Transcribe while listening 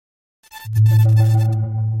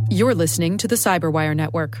You're listening to the Cyberwire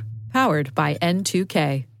Network, powered by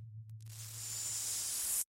N2K.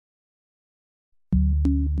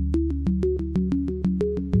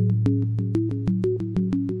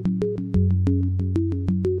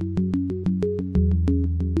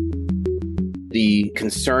 The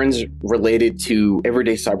concerns related to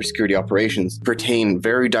everyday cybersecurity operations pertain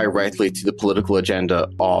very directly to the political agenda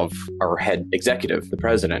of our head executive, the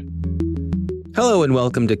president. Hello and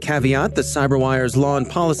welcome to Caveat, the CyberWire's Law and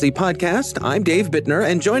Policy podcast. I'm Dave Bittner,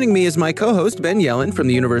 and joining me is my co-host, Ben Yellen from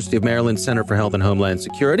the University of Maryland Center for Health and Homeland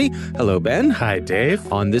Security. Hello, Ben. Hi, Dave.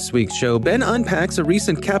 On this week's show, Ben unpacks a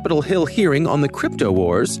recent Capitol Hill hearing on the crypto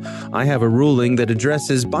wars. I have a ruling that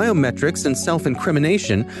addresses biometrics and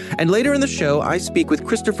self-incrimination. And later in the show, I speak with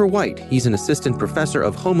Christopher White. He's an assistant professor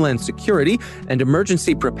of Homeland Security and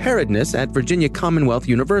Emergency Preparedness at Virginia Commonwealth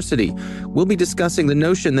University. We'll be discussing the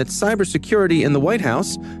notion that cybersecurity in the White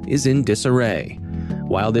House is in disarray.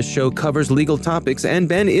 While this show covers legal topics and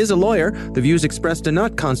Ben is a lawyer, the views expressed do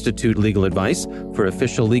not constitute legal advice. For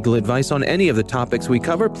official legal advice on any of the topics we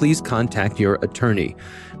cover, please contact your attorney.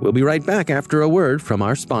 We'll be right back after a word from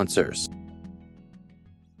our sponsors.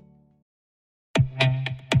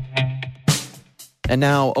 And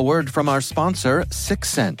now, a word from our sponsor, 6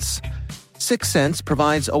 Sense. 6 Sense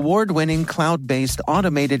provides award-winning cloud-based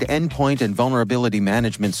automated endpoint and vulnerability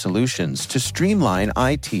management solutions to streamline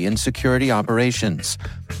IT and security operations.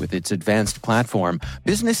 With its advanced platform,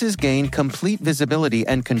 businesses gain complete visibility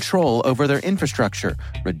and control over their infrastructure,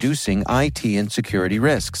 reducing IT and security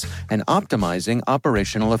risks and optimizing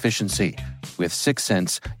operational efficiency. With 6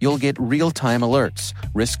 Sense, you'll get real-time alerts,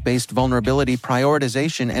 risk-based vulnerability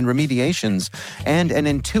prioritization and remediations, and an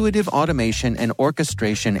intuitive automation and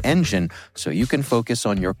orchestration engine so you can focus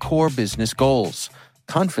on your core business goals,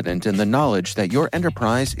 confident in the knowledge that your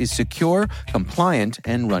enterprise is secure, compliant,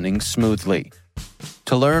 and running smoothly.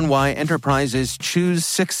 To learn why enterprises choose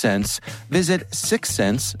 6 Sense, visit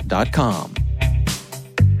 6sense.com.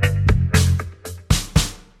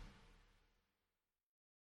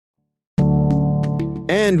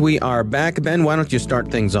 And we are back. Ben, why don't you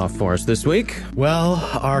start things off for us this week? Well,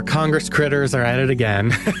 our Congress critters are at it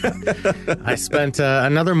again. I spent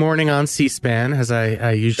another morning on C-SPAN, as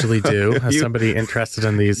I usually do, as somebody interested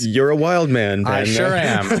in these. You're a wild man, Ben. I sure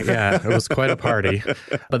am. Yeah, it was quite a party.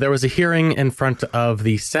 But there was a hearing in front of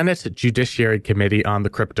the Senate Judiciary Committee on the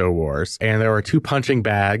crypto wars, and there were two punching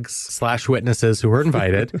bags / witnesses who were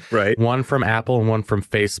invited. Right. One from Apple and one from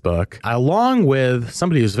Facebook, along with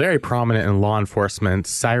somebody who's very prominent in law enforcement,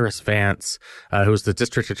 Cyrus Vance, who was the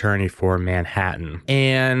district attorney for Manhattan.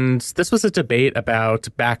 And this was a debate about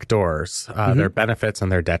backdoors, their benefits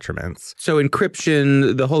and their detriments. So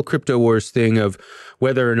encryption, the whole crypto wars thing of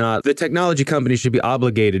whether or not the technology companies should be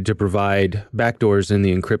obligated to provide backdoors in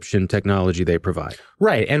the encryption technology they provide.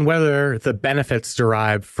 Right. And whether the benefits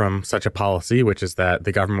derived from such a policy, which is that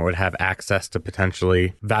the government would have access to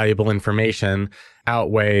potentially valuable information,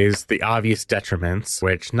 outweighs the obvious detriments,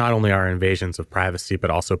 which not only are invasions of privacy, but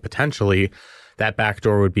also potentially that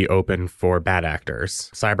backdoor would be open for bad actors,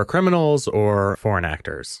 cyber criminals or foreign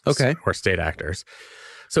actors, or state actors.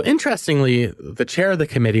 So interestingly, the chair of the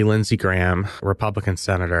committee, Lindsey Graham, Republican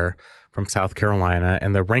senator from South Carolina,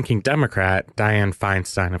 and the ranking Democrat, Dianne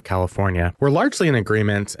Feinstein of California, were largely in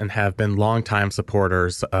agreement and have been longtime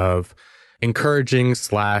supporters of encouraging /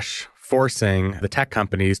 forcing the tech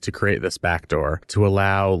companies to create this backdoor to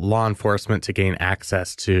allow law enforcement to gain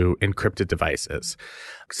access to encrypted devices.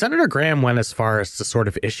 Senator Graham went as far as to sort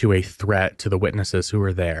of issue a threat to the witnesses who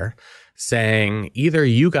were there, saying, either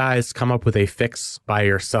you guys come up with a fix by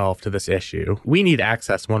yourself to this issue. We need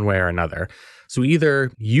access one way or another. So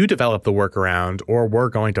either you develop the workaround or we're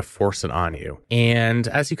going to force it on you. And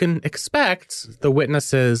as you can expect, the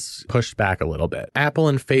witnesses pushed back a little bit. Apple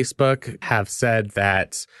and Facebook have said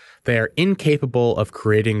that they are incapable of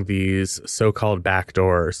creating these so-called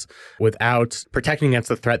backdoors without protecting against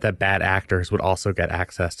the threat that bad actors would also get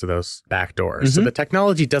access to those backdoors. So the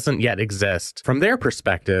technology doesn't yet exist from their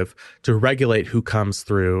perspective to regulate who comes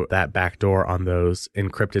through that backdoor on those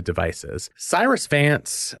encrypted devices. Cyrus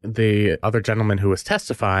Vance, the other gentleman who was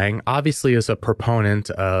testifying, obviously is a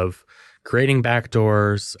proponent of creating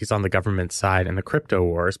backdoors. He's on the government side in the crypto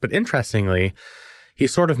wars. But interestingly, he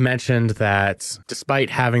sort of mentioned that despite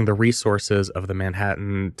having the resources of the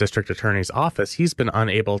Manhattan District Attorney's office, he's been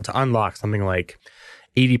unable to unlock something like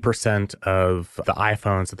 80% of the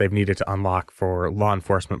iPhones that they've needed to unlock for law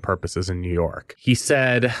enforcement purposes in New York. He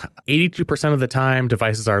said 82% of the time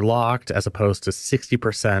devices are locked as opposed to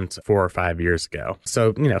 60% 4 or 5 years ago.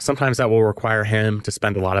 So, sometimes that will require him to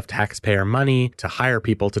spend a lot of taxpayer money to hire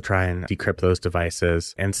people to try and decrypt those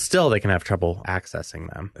devices, and still they can have trouble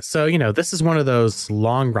accessing them. So, this is one of those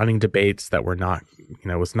long-running debates that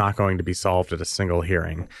was not going to be solved at a single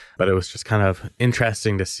hearing, but it was just kind of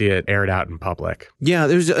interesting to see it aired out in public. Yeah,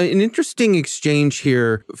 there's an interesting exchange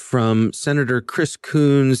here from Senator Chris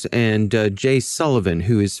Coons and Jay Sullivan,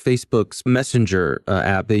 who is Facebook's Messenger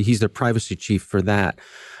app. He's the privacy chief for that.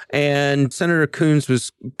 And Senator Coons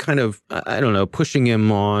was kind of, pushing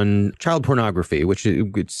him on child pornography, which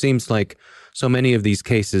it seems like so many of these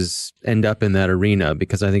cases end up in that arena,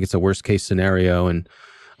 because I think it's a worst case scenario, and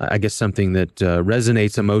I guess something that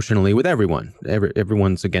resonates emotionally with everyone.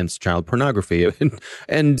 Everyone's against child pornography.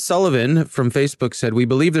 And Sullivan from Facebook said, "We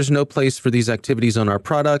believe there's no place for these activities on our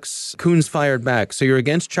products." Coons fired back, "So you're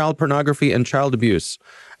against child pornography and child abuse?"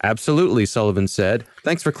 "Absolutely," Sullivan said.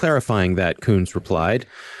 "Thanks for clarifying that," Coons replied,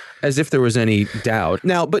 as if there was any doubt.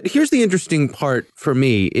 Now, but here's the interesting part for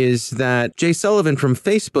me is that Jay Sullivan from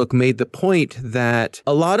Facebook made the point that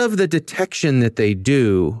a lot of the detection that they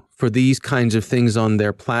do for these kinds of things on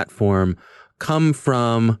their platform come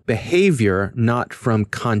from behavior, not from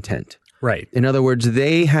content. Right. In other words,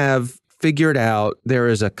 they have figured out there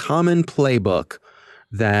is a common playbook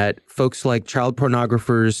that folks like child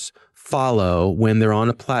pornographers follow when they're on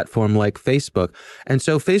a platform like Facebook. And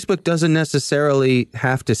so Facebook doesn't necessarily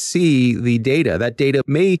have to see the data. That data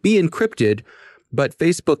may be encrypted, but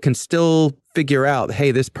Facebook can still figure out,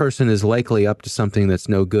 hey, this person is likely up to something that's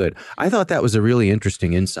no good. I thought that was a really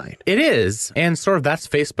interesting insight. It is. And sort of that's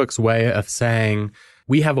Facebook's way of saying,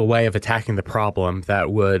 we have a way of attacking the problem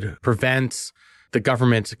that would prevent the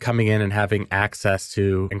government coming in and having access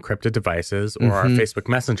to encrypted devices or our Facebook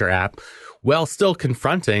Messenger app, while still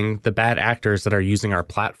confronting the bad actors that are using our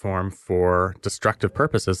platform for destructive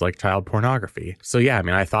purposes like child pornography. So yeah,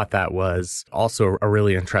 I thought that was also a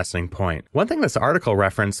really interesting point. One thing this article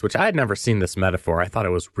referenced, which I had never seen this metaphor, I thought it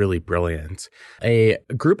was really brilliant. A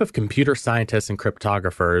group of computer scientists and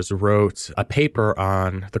cryptographers wrote a paper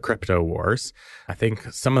on the crypto wars. I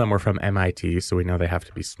think some of them were from MIT, so we know they have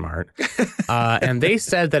to be smart. And they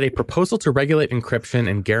said that a proposal to regulate encryption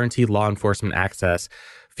and guarantee law enforcement access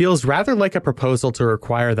feels rather like a proposal to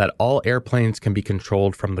require that all airplanes can be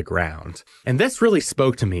controlled from the ground. And this really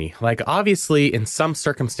spoke to me. Like, obviously, in some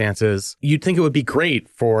circumstances, you'd think it would be great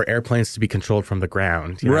for airplanes to be controlled from the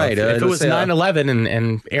ground. Right. If it was 9/11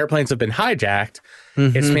 and airplanes have been hijacked,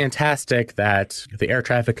 it's fantastic that the air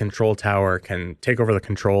traffic control tower can take over the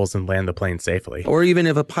controls and land the plane safely. Or even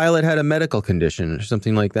if a pilot had a medical condition or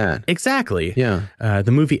something like that. Exactly. Yeah.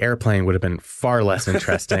 The movie Airplane would have been far less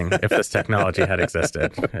interesting if this technology had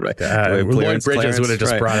existed. Right. Lloyd Bridges would have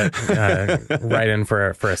just brought it right in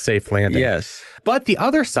for a safe landing. Yes. But the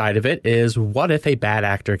other side of it is, what if a bad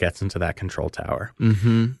actor gets into that control tower?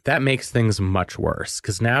 That makes things much worse,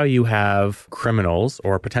 because now you have criminals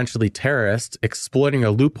or potentially terrorists exploiting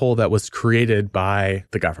a loophole that was created by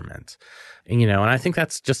the government. And I think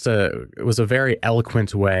that's it was a very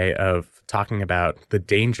eloquent way of talking about the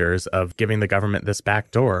dangers of giving the government this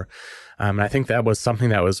back door. And I think that was something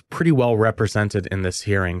that was pretty well represented in this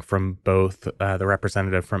hearing from both the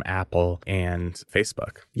representative from Apple and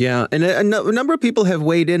Facebook. Yeah, and a number of people have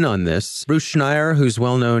weighed in on this. Bruce Schneier, who's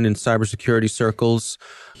well known in cybersecurity circles,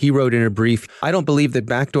 he wrote in a brief, "I don't believe that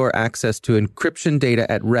backdoor access to encryption data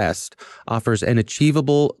at rest offers an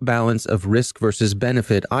achievable balance of risk versus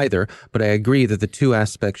benefit either, but I agree that the two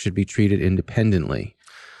aspects should be treated independently."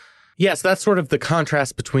 Yes, that's sort of the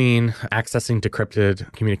contrast between accessing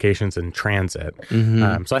decrypted communications in transit.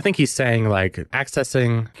 So I think he's saying, like,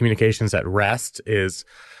 accessing communications at rest is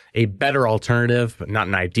a better alternative, but not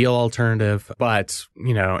an ideal alternative. But,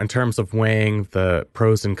 in terms of weighing the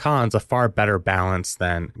pros and cons, a far better balance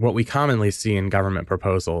than what we commonly see in government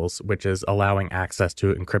proposals, which is allowing access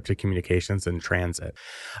to encrypted communications in transit.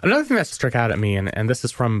 Another thing that struck out at me, and this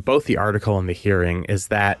is from both the article and the hearing, is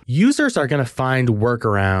that users are going to find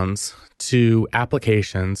workarounds to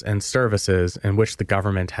applications and services in which the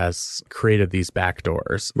government has created these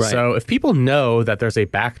backdoors. Right. So if people know that there's a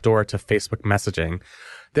backdoor to Facebook messaging,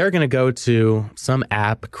 they're going to go to some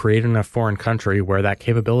app created in a foreign country where that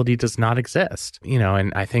capability does not exist.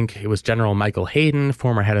 And I think it was General Michael Hayden,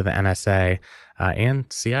 former head of the NSA and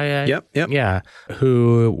CIA. Yep. Yeah.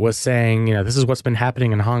 Who was saying, this is what's been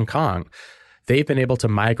happening in Hong Kong. they've been able to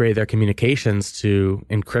migrate their communications to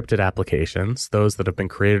encrypted applications, those that have been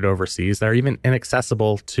created overseas that are even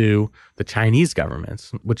inaccessible to the Chinese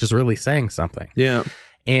government, which is really saying something. Yeah.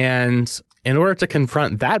 And in order to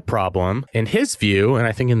confront that problem, in his view, and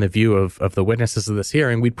I think in the view of the witnesses of this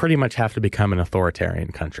hearing, we'd pretty much have to become an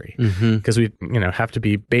authoritarian country because we have to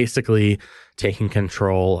be basically taking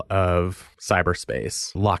control of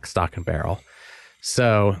cyberspace, lock, stock, and barrel.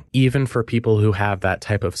 So even for people who have that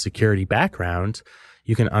type of security background,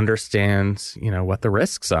 you can understand, what the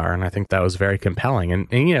risks are. And I think that was very compelling.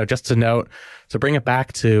 And just to note, to bring it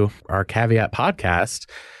back to our Caveat podcast,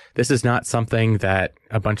 this is not something that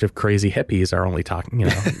a bunch of crazy hippies are only talking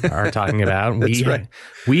about. That's right.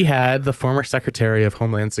 We had the former Secretary of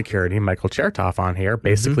Homeland Security, Michael Chertoff, on here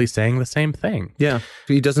basically saying the same thing. Yeah.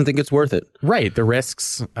 He doesn't think it's worth it. Right. The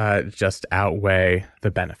risks just outweigh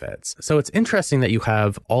the benefits. So it's interesting that you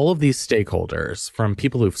have all of these stakeholders, from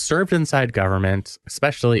people who've served inside government,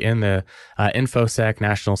 especially in the InfoSec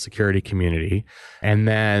national security community, and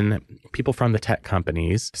then people from the tech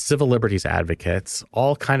companies, civil liberties advocates,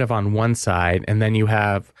 all kind of on one side. And then you have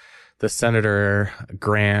the Senator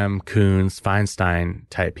Graham, Coons, Feinstein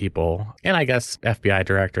type people, and I guess FBI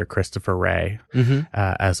Director Christopher Wray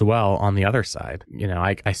as well on the other side.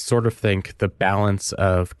 I sort of think the balance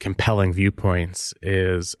of compelling viewpoints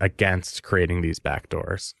is against creating these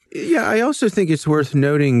backdoors. Yeah, I also think it's worth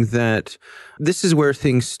noting that this is where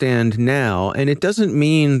things stand now, and it doesn't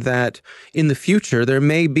mean that in the future there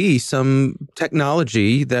may be some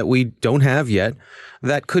technology that we don't have yet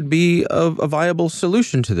that could be a viable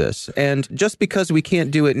solution to this. And just because we can't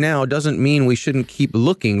do it now doesn't mean we shouldn't keep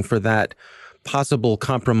looking for that possible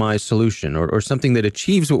compromise solution or something that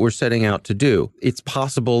achieves what we're setting out to do. It's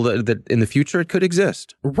possible that in the future it could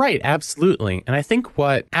exist. Right, absolutely. And I think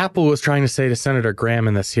what Apple was trying to say to Senator Graham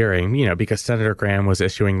in this hearing, because Senator Graham was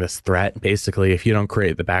issuing this threat, basically, if you don't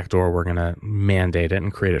create the backdoor, we're going to mandate it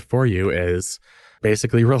and create it for you, is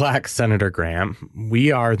basically, relax, Senator Graham.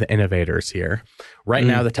 We are the innovators here. Right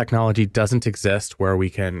now, the technology doesn't exist where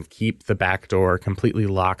we can keep the backdoor completely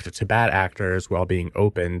locked to bad actors while being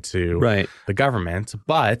open to the government.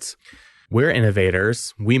 But we're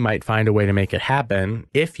innovators. We might find a way to make it happen.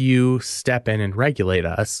 If you step in and regulate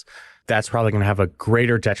us, that's probably going to have a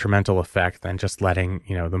greater detrimental effect than just letting,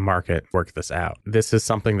 the market work this out. This is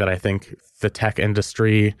something that I think the tech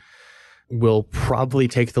industry will probably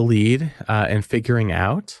take the lead in figuring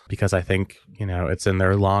out, because I think, it's in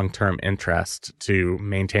their long-term interest to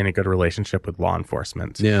maintain a good relationship with law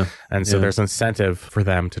enforcement. Yeah. And so there's incentive for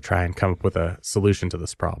them to try and come up with a solution to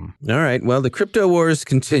this problem. All right. Well, the crypto wars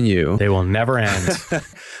continue. They will never end.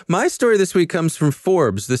 My story this week comes from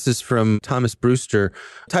Forbes. This is from Thomas Brewster.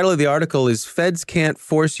 Title of the article is "Feds Can't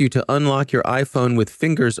Force You to Unlock Your iPhone with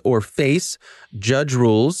Fingers or Face. Judge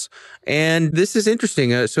Rules." And this is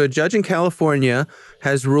interesting. So a judge in California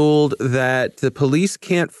has ruled that the police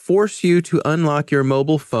can't force you to unlock your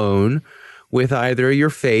mobile phone with either your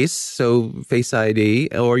face, so Face ID,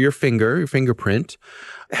 or your fingerprint.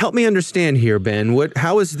 Help me understand here, Ben.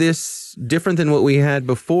 How is this different than what we had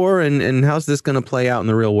before, and how's this going to play out in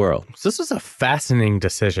the real world? So this was a fascinating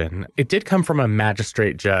decision. It did come from a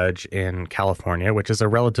magistrate judge in California, which is a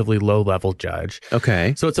relatively low-level judge.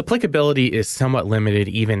 Okay. So its applicability is somewhat limited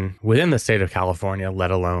even within the state of California,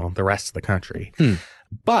 let alone the rest of the country.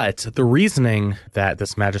 But the reasoning that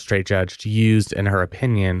this magistrate judge used in her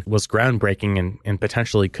opinion was groundbreaking and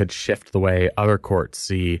potentially could shift the way other courts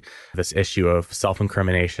see this issue of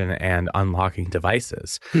self-incrimination and unlocking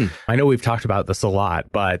devices. I know we've talked about this a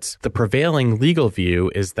lot, but the prevailing legal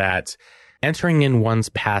view is that entering in one's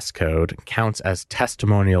passcode counts as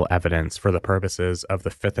testimonial evidence for the purposes of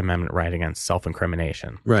the Fifth Amendment right against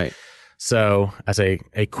self-incrimination. Right. So as a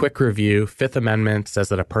quick review, Fifth Amendment says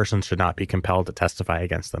that a person should not be compelled to testify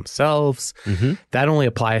against themselves. That only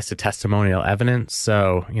applies to testimonial evidence.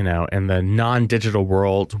 So, in the non-digital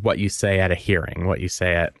world, what you say at a hearing, what you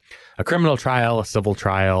say at a criminal trial, a civil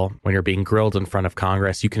trial, when you're being grilled in front of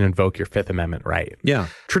Congress, you can invoke your Fifth Amendment right. Yeah.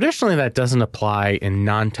 Traditionally, that doesn't apply in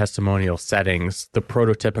non-testimonial settings, the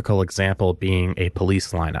prototypical example being a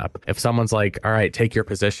police lineup. If someone's like, all right, take your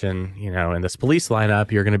position, in this police lineup,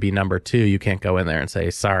 you're going to be number 2. You can't go in there and say,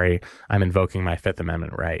 sorry, I'm invoking my Fifth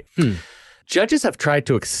Amendment right. Judges have tried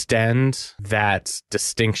to extend that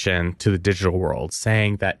distinction to the digital world,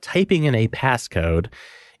 saying that typing in a passcode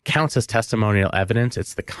counts as testimonial evidence.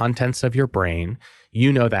 It's the contents of your brain.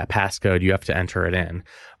 you know that passcode, you have to enter it in.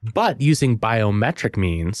 But using biometric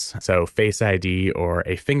means, so Face ID or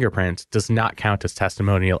a fingerprint, does not count as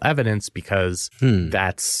testimonial evidence because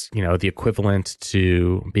that's, the equivalent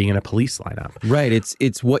to being in a police lineup. Right.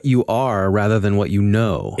 It's what you are rather than what you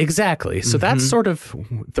know. Exactly. So that's sort of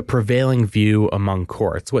the prevailing view among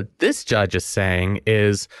courts. What this judge is saying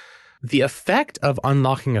is the effect of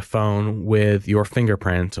unlocking a phone with your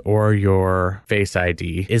fingerprint or your Face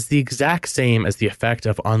ID is the exact same as the effect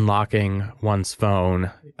of unlocking one's phone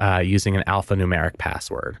using an alphanumeric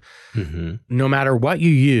password. No matter what you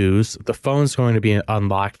use, the phone's going to be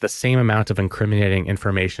unlocked. The same amount of incriminating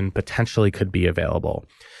information potentially could be available.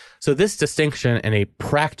 So this distinction in a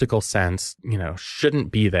practical sense,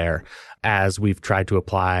 shouldn't be there as we've tried to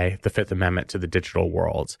apply the Fifth Amendment to the digital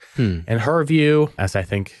world. In her view, as I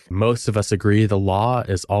think most of us agree, the law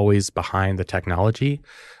is always behind the technology.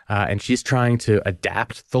 And she's trying to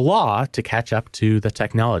adapt the law to catch up to the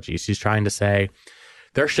technology. She's trying to say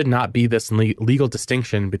there should not be this legal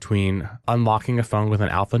distinction between unlocking a phone with an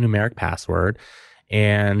alphanumeric password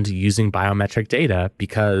and using biometric data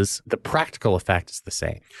because the practical effect is the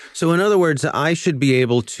same. So in other words, I should be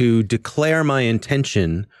able to declare my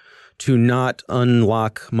intention to not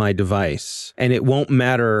unlock my device, and it won't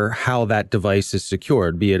matter how that device is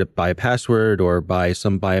secured, be it by a password or by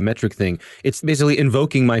some biometric thing. It's basically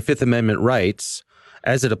invoking my Fifth Amendment rights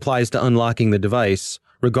as it applies to unlocking the device,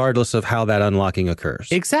 regardless of how that unlocking occurs.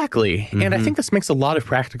 Exactly. And I think this makes a lot of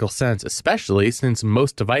practical sense, especially since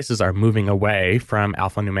most devices are moving away from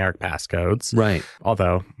alphanumeric passcodes. Right.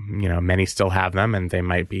 Although, many still have them and they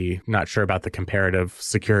might be not sure about the comparative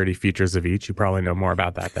security features of each. You probably know more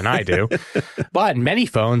about that than I do. But many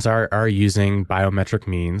phones are using biometric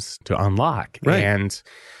means to unlock. Right. And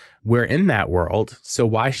we're in that world. So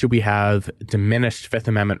why should we have diminished Fifth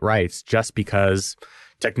Amendment rights just because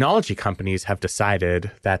technology companies have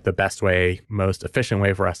decided that the best way, most efficient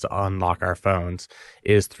way for us to unlock our phones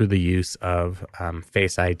is through the use of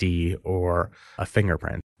Face ID or a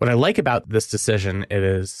fingerprint? What I like about this decision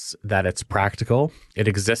is that it's practical. It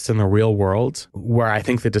exists in the real world. Where I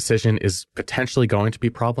think the decision is potentially going to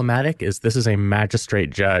be problematic is this is a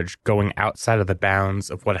magistrate judge going outside of the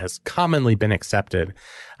bounds of what has commonly been accepted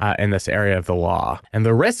in this area of the law. And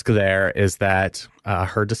the risk there is that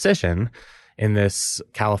her decision in this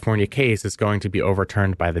California case is going to be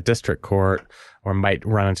overturned by the district court or might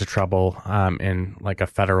run into trouble in like a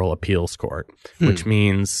federal appeals court, which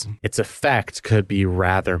means its effect could be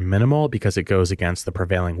rather minimal because it goes against the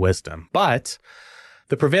prevailing wisdom. But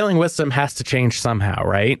the prevailing wisdom has to change somehow,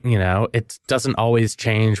 right? It doesn't always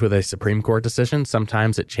change with a Supreme Court decision.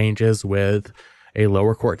 Sometimes it changes with a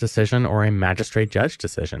lower court decision or a magistrate judge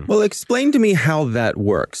decision. Well, explain to me how that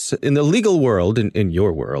works. In the legal world, in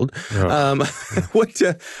your world, what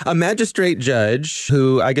a magistrate judge,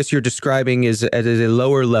 who I guess you're describing is at a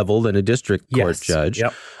lower level than a district court judge.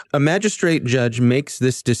 Yep. A magistrate judge makes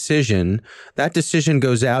this decision. That decision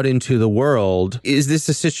goes out into the world. Is this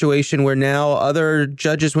a situation where now other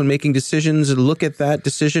judges, when making decisions, look at that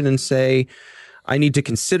decision and say, I need to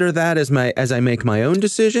consider that as I make my own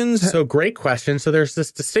decisions? So great question. So there's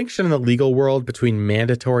this distinction in the legal world between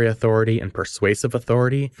mandatory authority and persuasive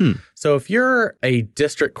authority. So if you're a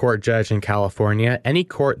district court judge in California, any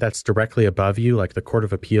court that's directly above you, like the Court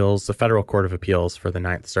of Appeals, the Federal Court of Appeals for the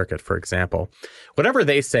Ninth Circuit, for example, whatever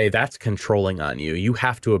they say, that's controlling on you. You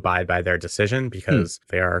have to abide by their decision because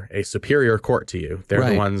they are a superior court to you. They're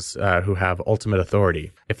the ones who have ultimate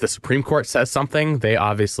authority. If the Supreme Court says something, they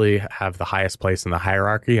obviously have the highest place in the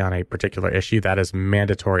hierarchy on a particular issue. That is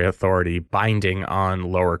mandatory authority binding on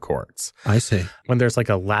lower courts. I see. When there's like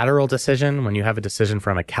a lateral decision, when you have a decision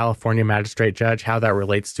from a California magistrate judge, how that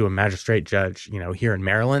relates to a magistrate judge, here in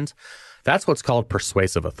Maryland, that's what's called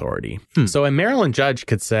persuasive authority. So a Maryland judge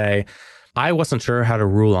could say, I wasn't sure how to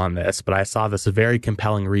rule on this, but I saw this very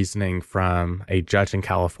compelling reasoning from a judge in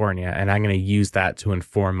California, and I'm going to use that to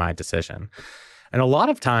inform my decision. And a lot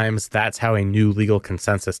of times, that's how a new legal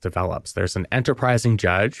consensus develops. There's an enterprising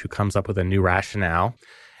judge who comes up with a new rationale,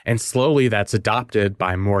 and slowly that's adopted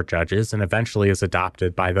by more judges and eventually is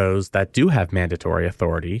adopted by those that do have mandatory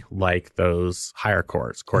authority, like those higher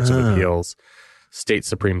courts, courts of appeals, state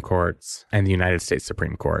Supreme Courts, and the United States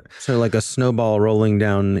Supreme Court. So like a snowball rolling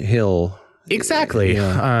downhill. Exactly.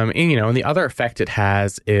 Yeah. And the other effect it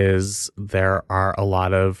has is there are a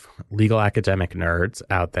lot of legal academic nerds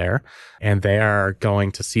out there, and they are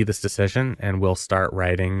going to see this decision and will start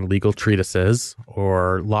writing legal treatises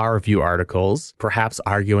or law review articles, perhaps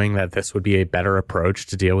arguing that this would be a better approach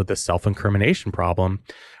to deal with the self-incrimination problem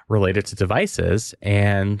related to devices.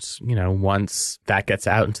 And, once that gets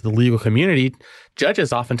out into the legal community,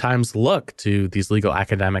 judges oftentimes look to these legal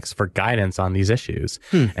academics for guidance on these issues.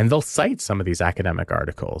 And they'll cite some of these academic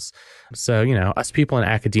articles. So, us people in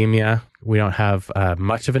academia, we don't have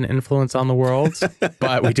much of an influence on the world,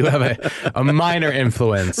 but we do have a minor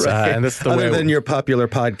influence. Right. And this is the Other way than your popular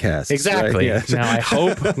podcast. Exactly. Right? Yeah. Now, I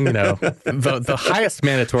hope, the highest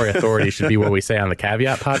mandatory authority should be what we say on the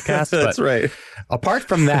Caveat podcast. That's right. Apart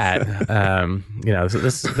from that,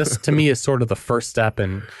 this to me is sort of the first step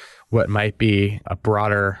in what might be a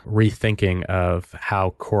broader rethinking of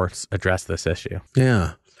how courts address this issue.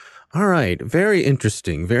 Yeah. All right. Very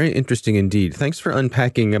interesting. Very interesting indeed. Thanks for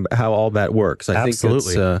unpacking how all that works.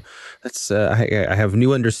 Absolutely. I have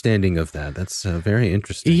new understanding of that. That's very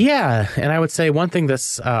interesting. Yeah. And I would say one thing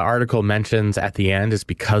this article mentions at the end is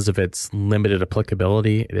because of its limited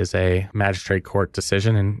applicability, it is a magistrate court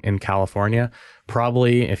decision in California.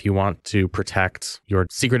 Probably if you want to protect your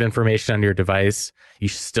secret information on your device, you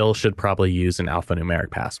still should probably use an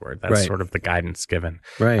alphanumeric password. That's sort of the guidance given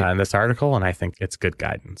in this article, and I think it's good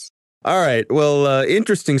guidance. All right. Well,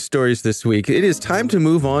 interesting stories this week. It is time to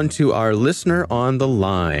move on to our listener on the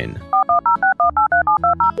line.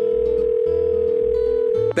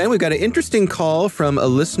 Ben, we've got an interesting call from a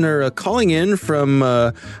listener calling in from,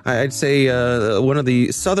 I'd say, one of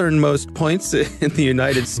the southernmost points in the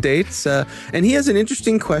United States. And he has an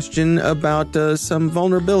interesting question about some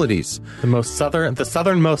vulnerabilities. The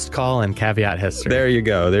southernmost call in Caveat history. There you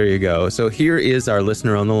go. There you go. So here is our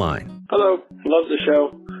listener on the line. Hello. Love the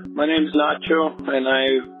show. My name's Nacho, and I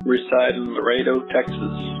reside in Laredo,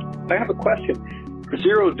 Texas. I have a question. For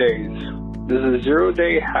 0 days, does a 0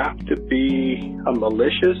 day have to be a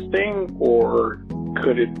malicious thing, or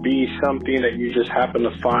could it be something that you just happen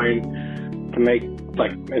to find to make,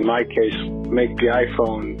 like in my case, make the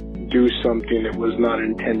iPhone do something it was not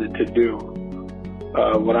intended to do?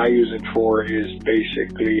 What I use it for is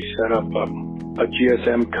basically set up a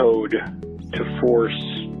GSM code to force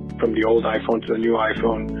from the old iPhone to the new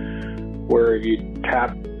iPhone, where if you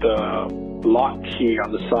tap the lock key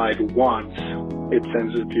on the side once, it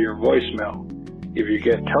sends it to your voicemail. If you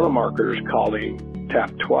get telemarketers calling,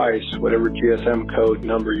 tap twice, whatever GSM code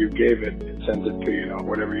number you gave it, it sends it to,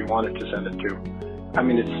 whatever you want it to send it to. I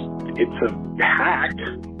mean, it's a hack,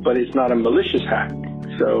 but it's not a malicious hack.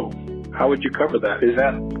 So how would you cover that? Is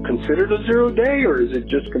that considered a 0 day, or is it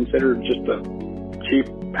just considered just a cheap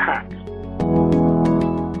hack?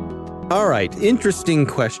 All right. Interesting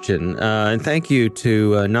question. And thank you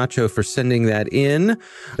to Nacho for sending that in.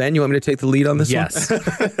 Ben, you want me to take the lead on this one? Yes.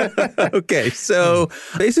 Okay. So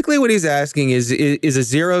basically what he's asking is a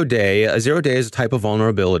 0 day. A 0 day is a type of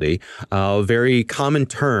vulnerability, a very common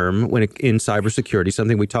term in cybersecurity,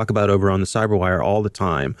 something we talk about over on the Cyberwire all the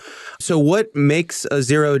time. So what makes a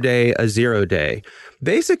 0 day a 0 day?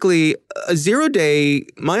 Basically, a 0 day,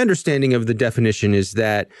 my understanding of the definition is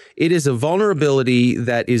that it is a vulnerability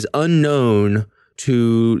that is unknown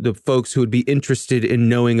to the folks who would be interested in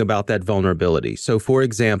knowing about that vulnerability. So, for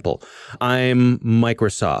example, I'm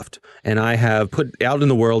Microsoft, and I have put out in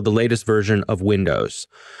the world the latest version of Windows.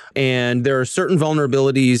 And there are certain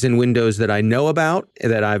vulnerabilities in Windows that I know about,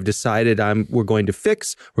 that I've decided we're going to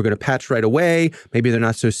fix. We're going to patch right away. Maybe they're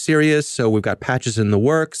not so serious, so we've got patches in the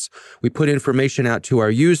works. We put information out to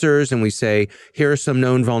our users, and we say, here are some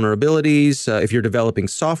known vulnerabilities. If you're developing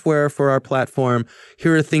software for our platform,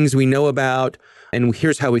 here are things we know about, and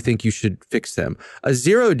here's how we think you should fix them. A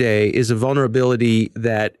 0 day is a vulnerability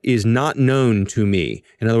that is not known to me.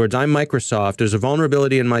 In other words, I'm Microsoft. There's a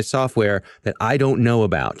vulnerability in my software that I don't know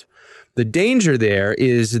about. The danger there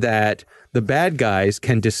is that the bad guys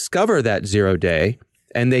can discover that 0 day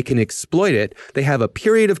and they can exploit it. They have a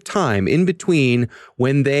period of time in between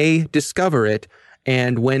when they discover it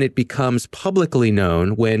and when it becomes publicly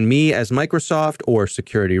known, when me as Microsoft or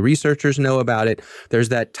security researchers know about it. There's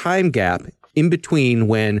that time gap in between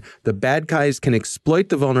when the bad guys can exploit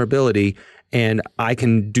the vulnerability and I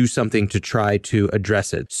can do something to try to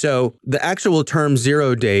address it. So the actual term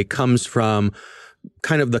 0 day comes from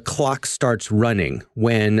kind of the clock starts running.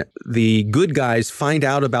 When the good guys find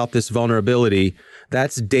out about this vulnerability,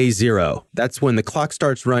 that's day 0. That's when the clock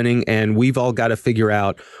starts running and we've all got to figure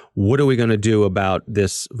out, what are we going to do about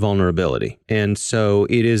this vulnerability? And so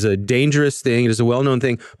it is a dangerous thing. It is a well-known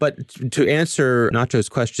thing. But to answer Nacho's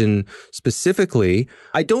question specifically,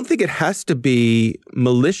 I don't think it has to be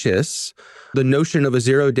malicious. The notion of a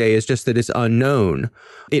 0 day is just that it's unknown.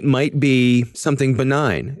 It might be something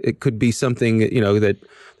benign. It could be something, that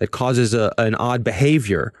that causes an odd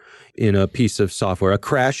behavior in a piece of software, a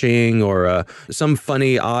crashing or some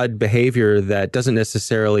funny odd behavior that doesn't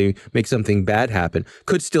necessarily make something bad happen,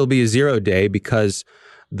 could still be a 0-day because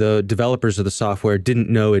the developers of the software didn't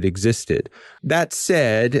know it existed. That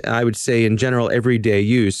said, I would say in general, everyday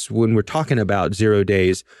use, when we're talking about 0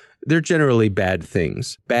 days, they're generally bad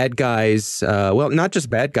things. Bad guys, well, not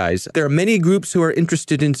just bad guys. There are many groups who are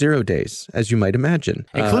interested in 0 days, as you might imagine.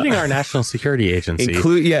 Including our National Security Agency.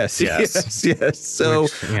 Yes. So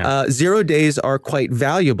 0 days are quite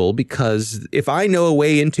valuable because if I know a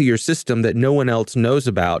way into your system that no one else knows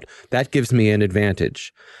about, that gives me an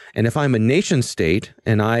advantage. And if I'm a nation state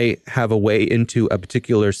and I have a way into a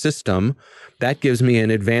particular system, that gives me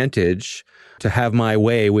an advantage to have my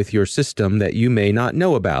way with your system that you may not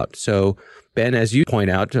know about. So, Ben, as you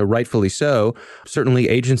point out, rightfully so, certainly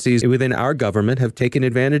agencies within our government have taken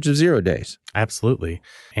advantage of 0 days. Absolutely.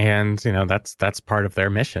 And, that's part of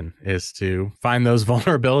their mission, is to find those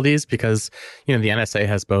vulnerabilities because, the NSA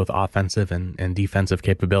has both offensive and defensive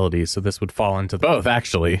capabilities. So this would fall into both,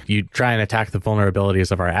 actually. You try and attack the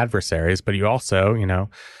vulnerabilities of our adversaries, but you also,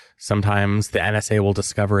 sometimes the NSA will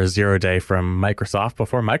discover a 0-day from Microsoft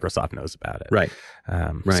before Microsoft knows about it. Right.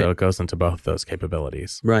 So it goes into both those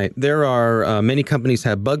capabilities. Right. There are many companies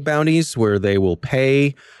have bug bounties where they will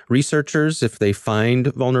pay researchers if they find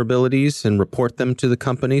vulnerabilities and report them to the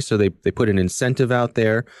company. So they put an incentive out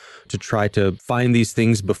there to try to find these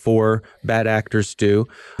things before bad actors do.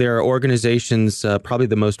 There are organizations, probably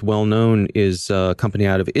the most well-known is a company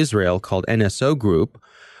out of Israel called NSO Group.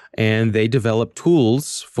 And they develop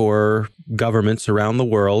tools for governments around the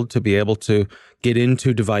world to be able to get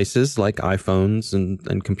into devices like iPhones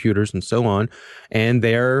and computers and so on. And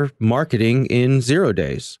they're marketing in 0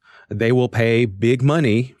 days. They will pay big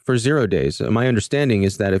money for 0 days. My understanding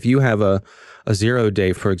is that if you have a 0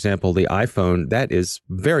 day, for example, the iPhone, that is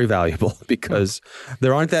very valuable because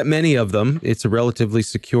there aren't that many of them. It's a relatively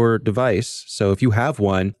secure device. So if you have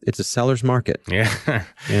one, it's a seller's market. Yeah.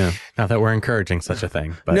 Yeah. Not that we're encouraging such a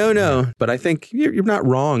thing. But, No. But I think you're not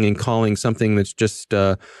wrong in calling something that's just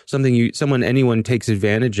something anyone takes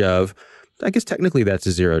advantage of. I guess technically that's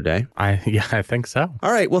a 0 day. I think so.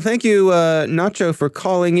 All right. Well, thank you, Nacho, for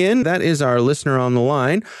calling in. That is our listener on the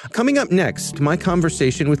line. Coming up next, my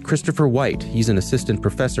conversation with Christopher White. He's an assistant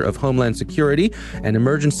professor of Homeland Security and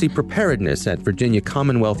Emergency Preparedness at Virginia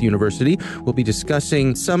Commonwealth University. We'll be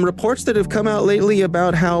discussing some reports that have come out lately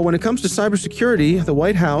about how when it comes to cybersecurity, the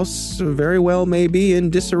White House very well may be in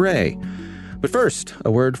disarray. But first, a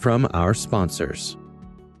word from our sponsors.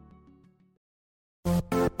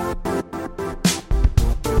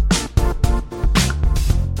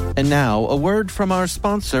 And now, a word from our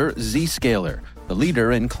sponsor, Zscaler, the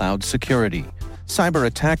leader in cloud security. Cyber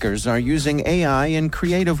attackers are using AI in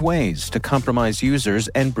creative ways to compromise users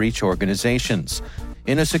and breach organizations.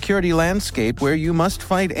 In a security landscape where you must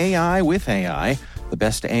fight AI with AI, the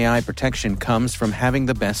best AI protection comes from having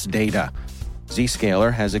the best data.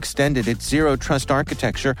 Zscaler has extended its zero-trust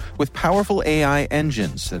architecture with powerful AI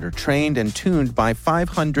engines that are trained and tuned by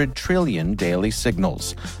 500 trillion daily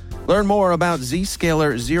signals. Learn more about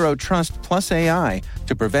Zscaler Zero Trust Plus AI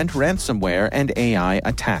to prevent ransomware and AI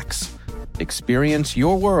attacks. Experience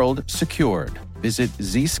your world secured. Visit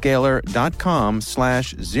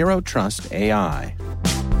zscaler.com/zerotrustai.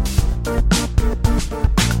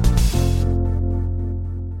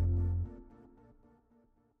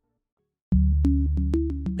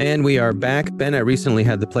 And we are back. Ben, I recently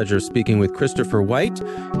had the pleasure of speaking with Christopher White.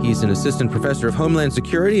 He's an assistant professor of Homeland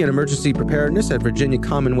Security and Emergency Preparedness at Virginia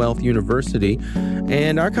Commonwealth University.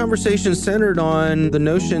 And our conversation centered on the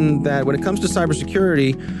notion that when it comes to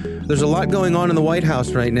cybersecurity, there's a lot going on in the White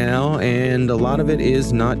House right now, and a lot of it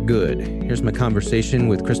is not good. Here's my conversation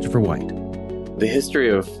with Christopher White. The history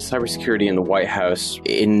of cybersecurity in the White House,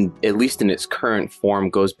 at least in its current form,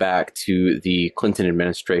 goes back to the Clinton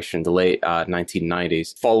administration, the late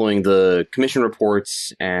 1990s. Following the commission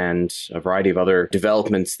reports and a variety of other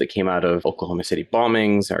developments that came out of Oklahoma City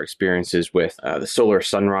bombings, our experiences with the Solar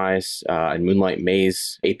Sunrise and Moonlight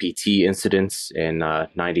Maze APT incidents in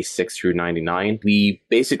 96 through 99, we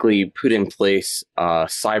basically put in place a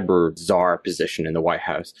cyber czar position in the White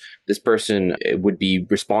House. This person would be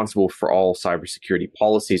responsible for all cybersecurity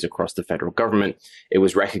policies across the federal government. It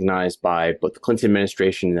was recognized by both the Clinton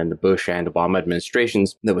administration and then the Bush and Obama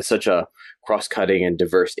administrations that with such a cross-cutting and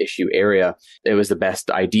diverse issue area, it was the best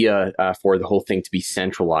idea for the whole thing to be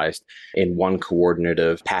centralized in one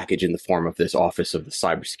coordinative package in the form of this Office of the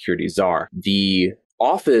Cybersecurity Czar. The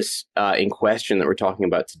office in question that we're talking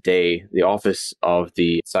about today, the office of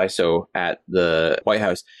the CISO at the White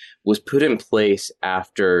House, was put in place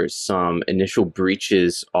after some initial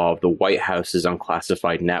breaches of the White House's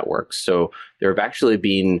unclassified networks. So there have actually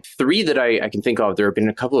been three that I can think of. There have been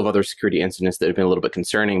a couple of other security incidents that have been a little bit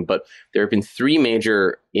concerning, but there have been three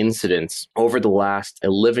major incidents over the last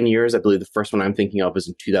 11 years. I believe the first one I'm thinking of is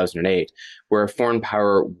in 2008, where a foreign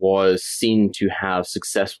power was seen to have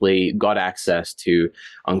successfully got access to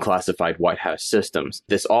unclassified White House systems.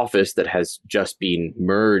 This office that has just been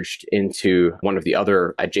merged into one of the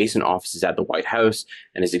other adjacent offices at the White House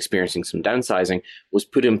and is experiencing some downsizing was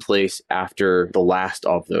put in place after the last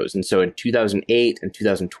of those. And so in 2008 and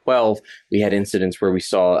 2012, we had incidents where we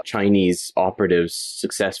saw Chinese operatives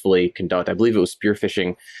successfully conduct, I believe it was spear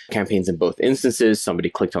phishing campaigns in both instances. Somebody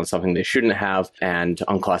clicked on something they shouldn't have, and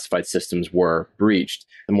unclassified systems were breached.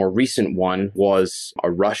 The more recent one was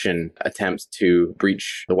a Russian attempt to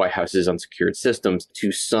breach the White House's unsecured systems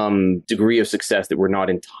to some degree of success that we're not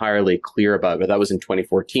entirely clear about, but that was in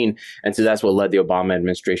 2014. And so that's what led the Obama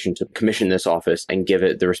administration to commission this office and give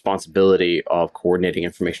it the responsibility of coordinating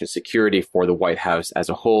information security for the White House as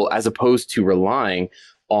a whole, as opposed to relying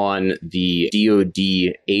on the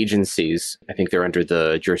DoD agencies, I think they're under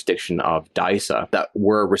the jurisdiction of DISA, that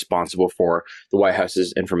were responsible for the White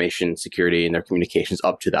House's information security and their communications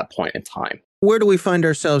up to that point in time. Where do we find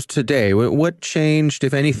ourselves today? What changed,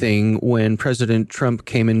 if anything, when President Trump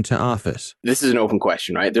came into office? This is an open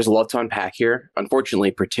question, right? There's a lot to unpack here.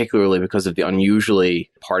 Unfortunately, particularly because of the unusually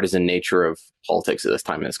partisan nature of politics at this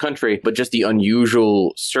time in this country, but just the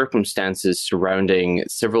unusual circumstances surrounding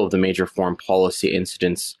several of the major foreign policy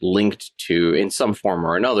incidents linked to, in some form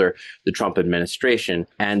or another, the Trump administration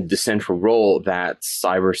and the central role that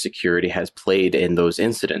cybersecurity has played in those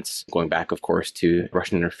incidents, going back, of course, to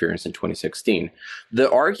Russian interference in 2016.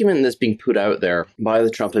 The argument that's being put out there by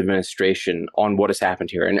the Trump administration on what has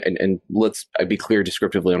happened here, and let's be clear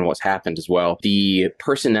descriptively on what's happened as well. The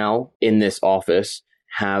personnel in this office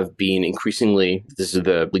have been increasingly, this is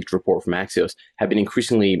the leaked report from Axios, have been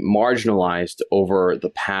increasingly marginalized over the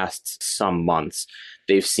past some months.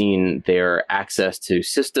 They've seen their access to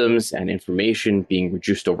systems and information being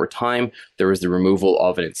reduced over time. There was the removal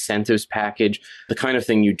of an incentives package, the kind of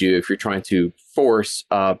thing you do if you're trying to force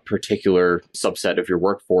a particular subset of your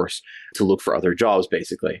workforce to look for other jobs,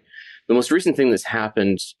 basically. The most recent thing that's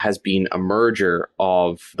happened has been a merger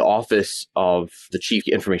of the Office of the Chief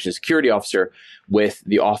Information Security Officer with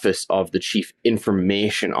the Office of the Chief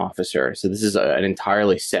Information Officer. So this is an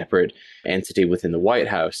entirely separate entity within the White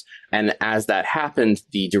House. And as that happened,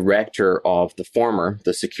 the director of the former,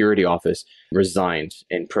 the Security Office, resigned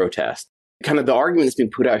in protest. Kind of the argument that's being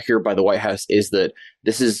put out here by the White House is that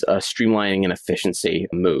this is a streamlining and efficiency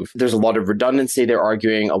move. There's a lot of redundancy, they're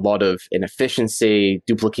arguing, a lot of inefficiency,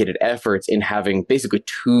 duplicated efforts in having basically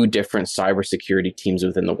two different cybersecurity teams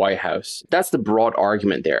within the White House. That's the broad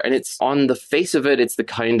argument there. And it's on the face of it, it's the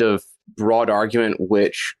kind of broad argument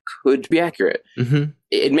which could be accurate. Mm-hmm.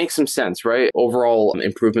 It makes some sense, right? Overall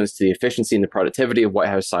improvements to the efficiency and the productivity of White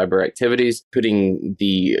House cyber activities, putting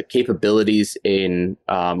the capabilities in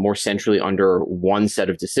more centrally under one set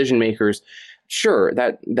of decision makers. Sure,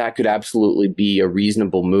 that could absolutely be a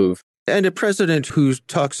reasonable move. And a president who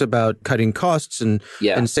talks about cutting costs and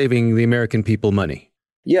saving the American people money.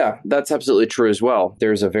 Yeah, that's absolutely true as well.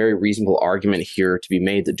 There's a very reasonable argument here to be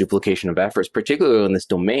made that duplication of efforts, particularly in this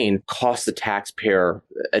domain, costs the taxpayer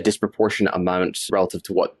a disproportionate amount relative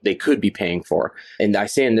to what they could be paying for. And I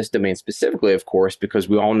say in this domain specifically, of course, because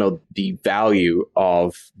we all know the value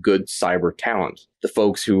of good cyber talent. The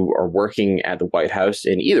folks who are working at the White House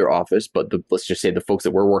in either office, but let's just say the folks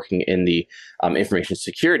that were working in the information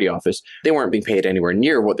security office, they weren't being paid anywhere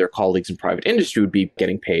near what their colleagues in private industry would be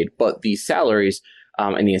getting paid. But these salaries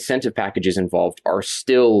and the incentive packages involved are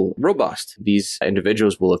still robust. These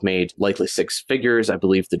individuals will have made likely six figures. I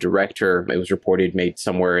believe the director, it was reported, made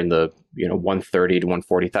somewhere in the 130 to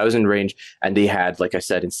 140,000 range. And they had, like I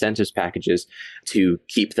said, incentives packages to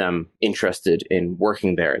keep them interested in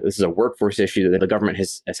working there. This is a workforce issue that the government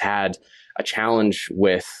has had a challenge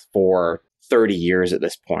with for 30 years at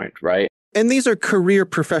this point, right? And these are career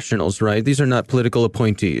professionals, right? These are not political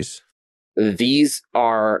appointees. These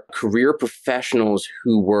are career professionals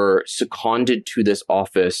who were seconded to this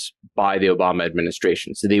office by the Obama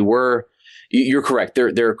administration. So they were, you're correct,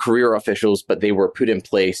 they're career officials, but they were put in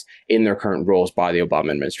place in their current roles by the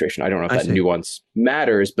Obama administration. I don't know if that nuance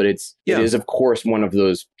matters, but it is, of course, one of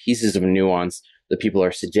those pieces of nuance that people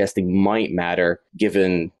are suggesting might matter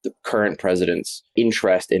given the current president's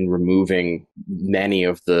interest in removing many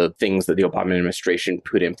of the things that the Obama administration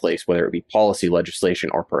put in place, whether it be policy,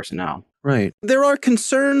 legislation, or personnel. Right. There are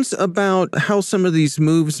concerns about how some of these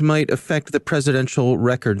moves might affect the Presidential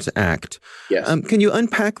Records Act. Yes. Can you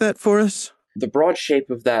unpack that for us? The broad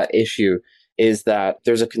shape of that issue is that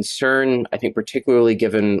there's a concern, I think, particularly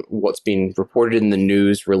given what's been reported in the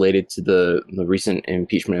news related to the recent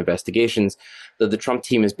impeachment investigations, that the Trump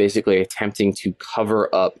team is basically attempting to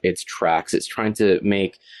cover up its tracks. It's trying to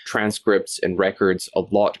make transcripts and records a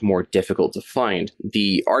lot more difficult to find.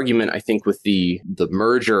 The argument, I think, with the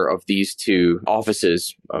merger of these two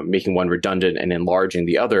offices, making one redundant and enlarging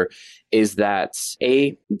the other, is that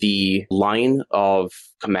the line of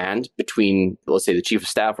command between, let's say, the chief of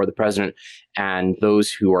staff or the president and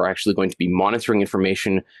those who are actually going to be monitoring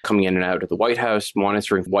information coming in and out of the White House,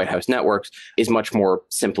 monitoring White House networks, is much more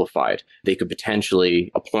simplified. They could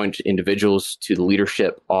potentially appoint individuals to the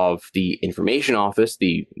leadership of the information office,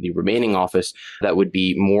 the remaining office, that would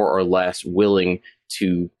be more or less willing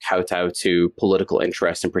to kowtow to political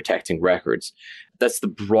interests in protecting records. That's the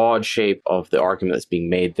broad shape of the argument that's being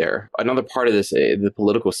made there. Another part of this, the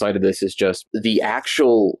political side of this, is just the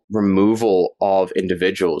actual removal of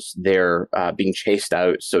individuals. They're being chased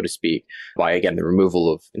out, so to speak, by, again, the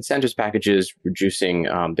removal of incentives packages, reducing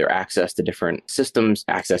their access to different systems,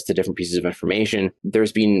 access to different pieces of information.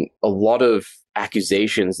 There's been a lot of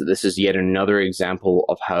accusations that this is yet another example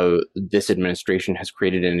of how this administration has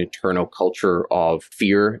created an internal culture of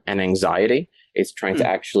fear and anxiety. It's trying to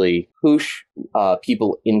actually push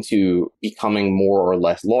people into becoming more or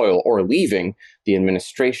less loyal or leaving the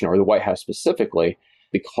administration or the White House specifically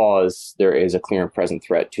because there is a clear and present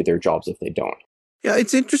threat to their jobs if they don't. Yeah,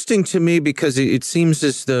 it's interesting to me because it seems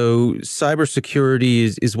as though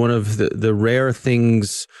cybersecurity is one of the rare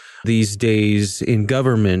things these days in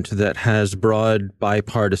government that has broad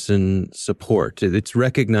bipartisan support. It's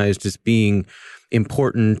recognized as being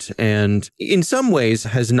important and in some ways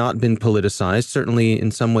has not been politicized. Certainly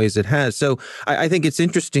in some ways it has. So I think it's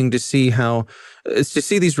interesting to see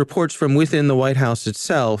these reports from within the White House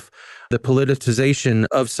itself, the politicization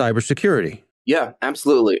of cybersecurity. Yeah,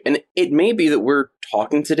 absolutely. And it may be that we're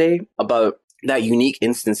talking today about that unique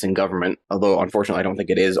instance in government, although unfortunately I don't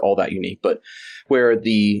think it is all that unique, but where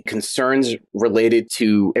the concerns related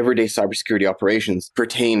to everyday cybersecurity operations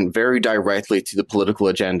pertain very directly to the political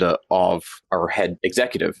agenda of our head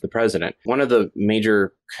executive, the president. One of the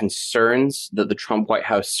major concerns that the Trump White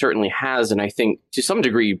House certainly has, and I think to some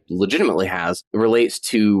degree legitimately has, relates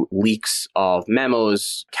to leaks of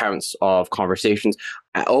memos, counts of conversations,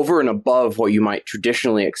 over and above what you might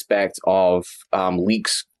traditionally expect of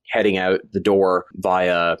leaks heading out the door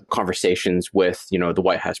via conversations with, the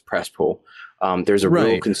White House press pool. There's a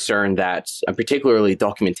real concern that particularly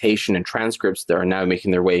documentation and transcripts that are now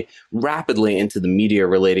making their way rapidly into the media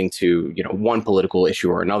relating to, one political issue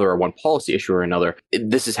or another, or one policy issue or another.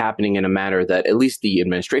 This is happening in a manner that at least the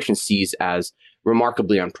administration sees as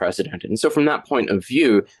remarkably unprecedented. And so from that point of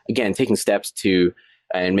view, again, taking steps to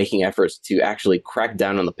and making efforts to actually crack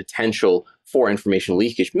down on the potential for information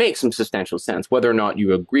leakage makes some substantial sense, whether or not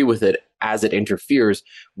you agree with it as it interferes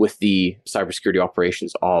with the cybersecurity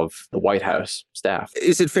operations of the White House staff.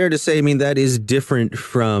 Is it fair to say, that is different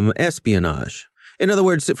from espionage? In other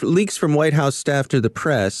words, if leaks from White House staff to the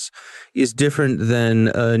press is different than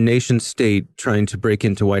a nation state trying to break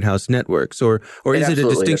into White House networks, or is it a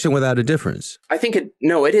distinction without a difference? I think it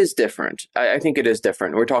is different. I think it is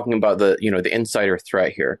different. We're talking about the insider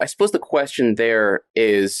threat here. I suppose the question there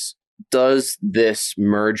is, does this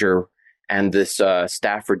merger and this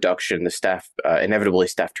staff reduction, inevitably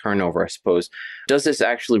staff turnover, I suppose, does this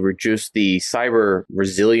actually reduce the cyber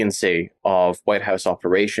resiliency of White House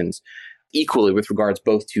operations equally with regards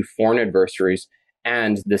both to foreign adversaries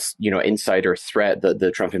and this, insider threat that the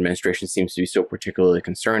Trump administration seems to be so particularly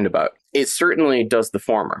concerned about? It certainly does the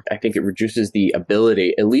former. I think it reduces the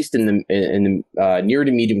ability, at least in the near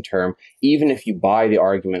to medium term, even if you buy the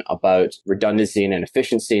argument about redundancy and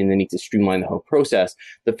inefficiency and the need to streamline the whole process,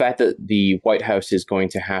 the fact that the White House is going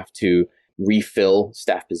to have to refill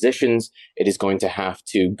staff positions. It is going to have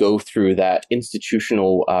to go through that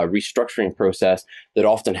institutional restructuring process that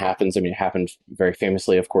often happens. It happened very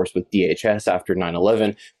famously, of course, with DHS after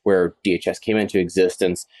 9/11, where DHS came into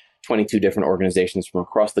existence. 22 different organizations from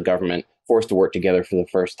across the government forced to work together for the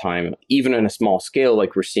first time. Even on a small scale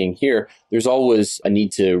like we're seeing here, there's always a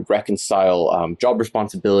need to reconcile job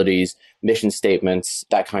responsibilities, mission statements,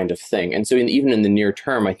 that kind of thing. And so even in the near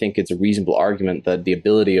term, I think it's a reasonable argument that the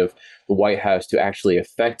ability of the White House to actually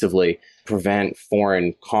effectively prevent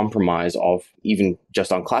foreign compromise of even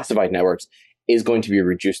just unclassified networks is going to be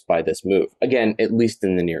reduced by this move. Again, at least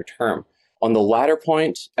in the near term. On the latter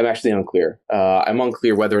point, I'm actually unclear. I'm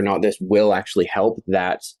unclear whether or not this will actually help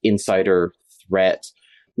that insider threat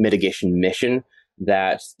mitigation mission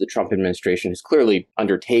that the Trump administration has clearly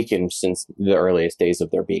undertaken since the earliest days of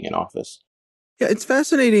their being in office. Yeah, it's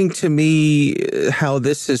fascinating to me how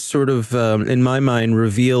this has sort of, in my mind,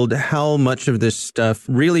 revealed how much of this stuff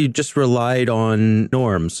really just relied on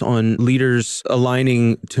norms, on leaders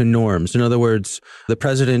aligning to norms. In other words, the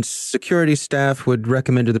president's security staff would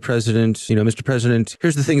recommend to the president, Mr. President,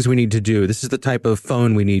 here's the things we need to do. This is the type of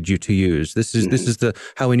phone we need you to use. This is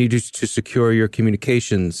how we need you to secure your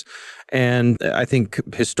communications. And I think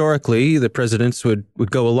historically, the presidents would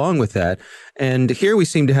go along with that. And here we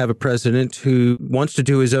seem to have a president who wants to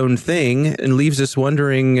do his own thing and leaves us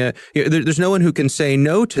wondering, there's no one who can say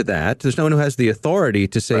no to that. There's no one who has the authority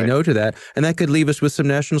to say no to that. And that could leave us with some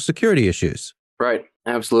national security issues. Right.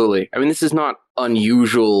 Absolutely. I mean, this is not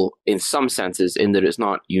unusual in some senses in that it's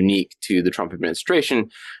not unique to the Trump administration.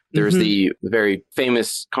 There's the very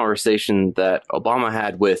famous conversation that Obama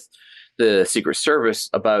had with the Secret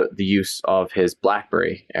Service about the use of his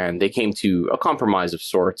BlackBerry, and they came to a compromise of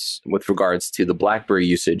sorts with regards to the BlackBerry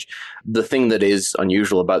usage. The thing that is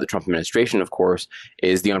unusual about the Trump administration, of course,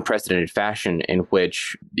 is the unprecedented fashion in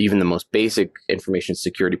which even the most basic information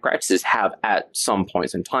security practices have at some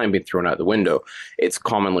points in time been thrown out the window. It's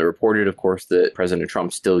commonly reported, of course, that President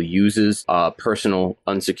Trump still uses a personal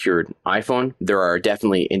unsecured iPhone. There are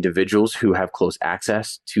definitely individuals who have close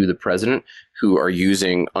access to the president who are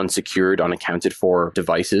using unsecured, unaccounted for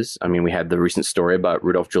devices. I mean, we had the recent story about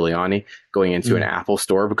Rudolph Giuliani going into an Apple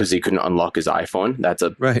store because he couldn't unlock his iPhone. That's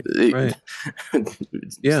a right.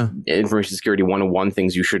 Yeah, information security 101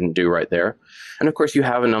 things you shouldn't do right there. And of course, you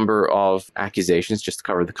have a number of accusations, just to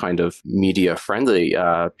cover the kind of media-friendly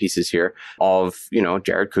pieces here, of,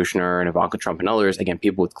 Jared Kushner and Ivanka Trump and others, again,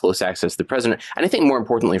 people with close access to the president. And I think more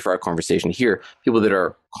importantly for our conversation here, people that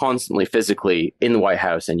are constantly physically in the White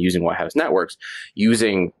House and using White House networks,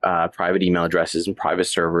 using private email addresses and private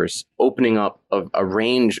servers, opening up a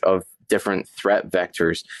range of different threat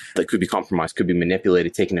vectors that could be compromised, could be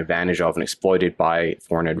manipulated, taken advantage of, and exploited by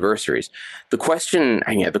foreign adversaries. The question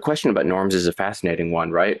about norms is a fascinating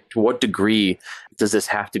one, right? To what degree does this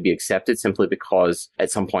have to be accepted simply because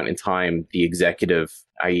at some point in time, the executive,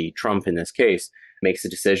 i.e. Trump in this case, makes a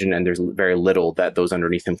decision and there's very little that those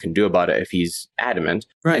underneath him can do about it if he's adamant.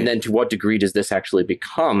 Right. And then to what degree does this actually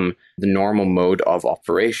become the normal mode of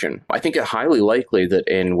operation? I think it's highly likely that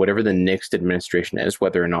in whatever the next administration is,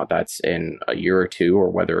 whether or not that's in a year or two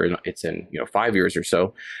or whether it's in 5 years or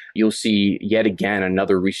so, you'll see yet again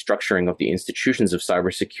another restructuring of the institutions of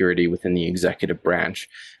cybersecurity within the executive branch.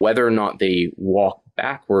 Whether or not they walk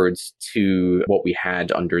backwards to what we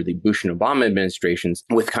had under the Bush and Obama administrations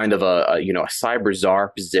with kind of a cyber czar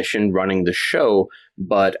position running the show,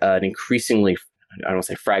 but an increasingly, I don't want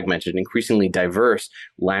to say fragmented, an increasingly diverse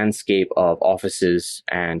landscape of offices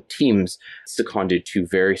and teams seconded to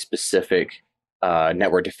very specific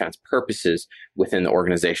network defense purposes within the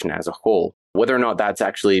organization as a whole. Whether or not that's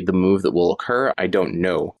actually the move that will occur, I don't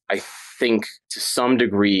know. I think to some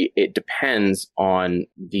degree it depends on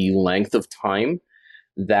the length of time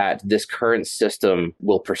that this current system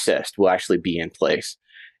will persist, will actually be in place.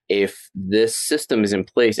 If this system is in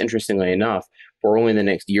place, interestingly enough, for only the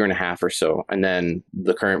next year and a half or so, and then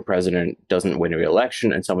the current president doesn't win a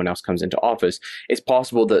re-election and someone else comes into office, it's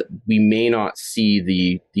possible that we may not see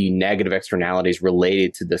the negative externalities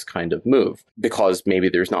related to this kind of move, because maybe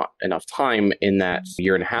there's not enough time in that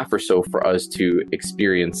year and a half or so for us to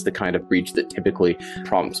experience the kind of breach that typically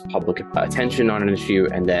prompts public attention on an issue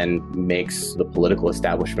and then makes the political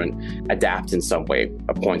establishment adapt in some way,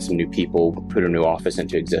 appoint some new people, put a new office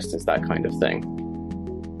into existence, that kind of thing.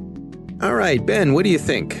 All right, Ben, what do you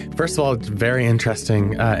think? First of all, it's a very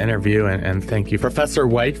interesting interview, and thank you, Professor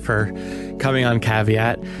White, for coming on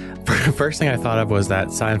Caveat. First thing I thought of was that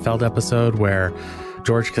Seinfeld episode where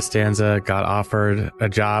George Costanza got offered a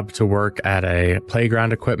job to work at a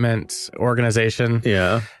playground equipment organization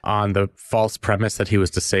on the false premise that he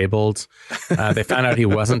was disabled. They found out he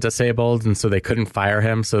wasn't disabled, and so they couldn't fire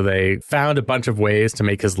him. So they found a bunch of ways to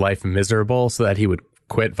make his life miserable so that he would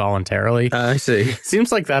quit voluntarily. I see.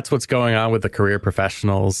 Seems like that's what's going on with the career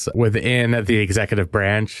professionals within the executive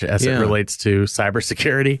branch as it relates to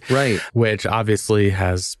cybersecurity, right? Which obviously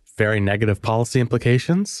has very negative policy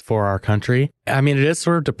implications for our country. I mean, it is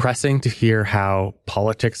sort of depressing to hear how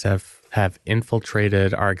politics have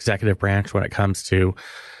infiltrated our executive branch when it comes to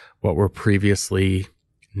what were previously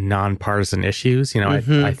nonpartisan issues.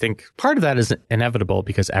 I think part of that is inevitable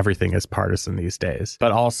because everything is partisan these days.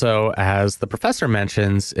 But also, as the professor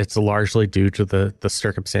mentions, it's largely due to the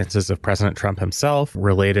circumstances of President Trump himself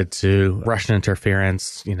related to Russian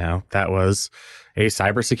interference. That was a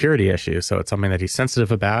cybersecurity issue. So it's something that he's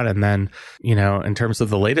sensitive about. And then, in terms of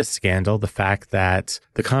the latest scandal, the fact that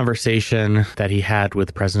the conversation that he had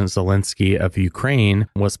with President Zelensky of Ukraine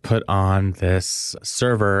was put on this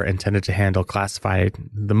server intended to handle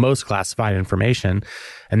the most classified information.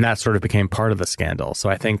 And that sort of became part of the scandal. So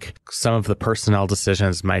I think some of the personnel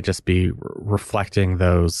decisions might just be reflecting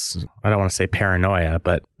those, I don't want to say paranoia,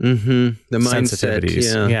 but the mindset,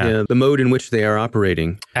 sensitivities. Yeah. The mode in which they are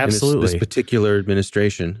operating. Absolutely. In this particular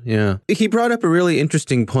administration. Yeah. He brought up a really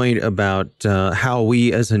interesting point about how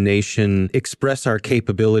we as a nation express our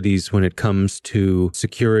capabilities when it comes to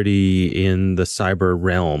security in the cyber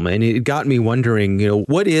realm. And it got me wondering,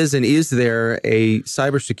 what is and is there a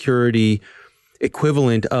cybersecurity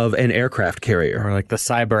equivalent of an aircraft carrier? Or like the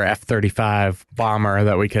cyber F-35 bomber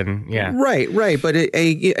that we can, Right. But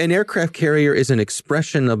an aircraft carrier is an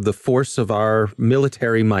expression of the force of our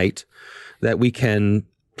military might that we can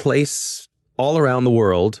place all around the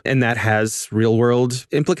world, and that has real-world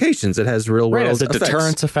implications. It has real-world effects. effects. A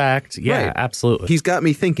deterrence effect. Yeah, Right. Absolutely. He's got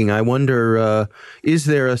me thinking. I wonder, is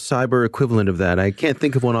there a cyber equivalent of that? I can't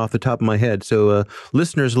think of one off the top of my head. So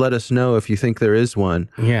listeners, let us know if you think there is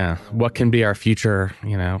one. Yeah. What can be our future,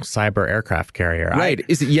 cyber aircraft carrier? Right.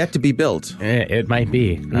 Is it yet to be built? It might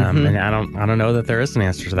be. And I don't know that there is an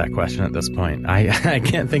answer to that question at this point. I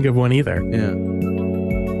can't think of one either. Yeah.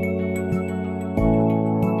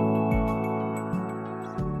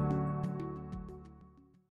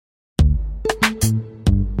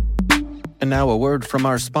 And now a word from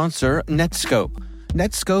our sponsor, Netscope.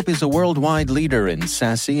 Netscope is a worldwide leader in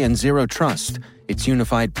SASE and Zero Trust. Its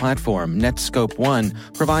unified platform, Netscope One,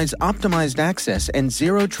 provides optimized access and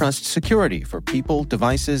Zero Trust security for people,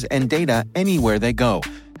 devices, and data anywhere they go,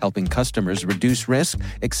 helping customers reduce risk,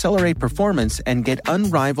 accelerate performance, and get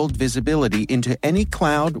unrivaled visibility into any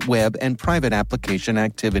cloud, web, and private application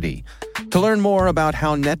activity. To learn more about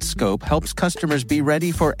how Netscope helps customers be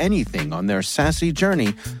ready for anything on their SASE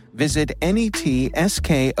journey, visit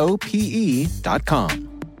netskope.com.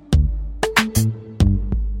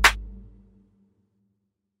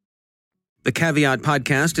 The Caveat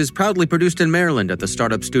podcast is proudly produced in Maryland at the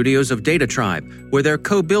startup studios of Data Tribe, where they're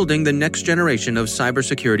co-building the next generation of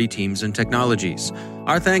cybersecurity teams and technologies.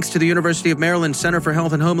 Our thanks to the University of Maryland Center for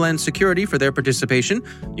Health and Homeland Security for their participation.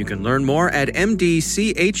 You can learn more at mdchhs.com.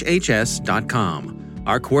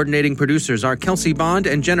 Our coordinating producers are Kelsey Bond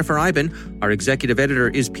and Jennifer Iben. Our executive editor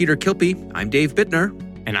is Peter Kilpie. I'm Dave Bittner.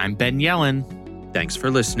 And I'm Ben Yellen. Thanks for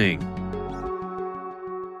listening.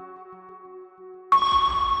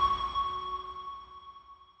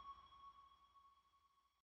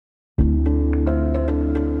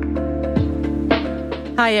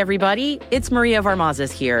 Hi, everybody. It's Maria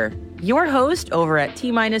Varmazes here, your host over at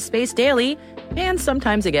T-Minus Space Daily, and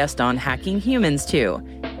sometimes a guest on Hacking Humans, too.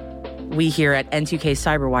 We here at N2K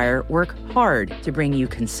Cyberwire work hard to bring you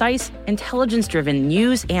concise, intelligence-driven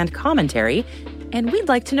news and commentary, and we'd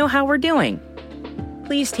like to know how we're doing.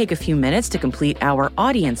 Please take a few minutes to complete our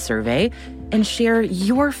audience survey and share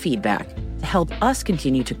your feedback to help us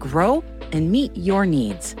continue to grow and meet your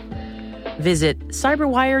needs. Visit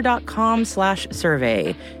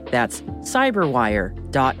cyberwire.com/survey. That's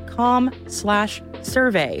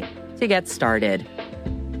cyberwire.com/survey to get started.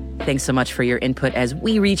 Thanks so much for your input as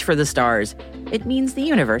we reach for the stars. It means the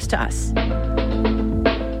universe to us.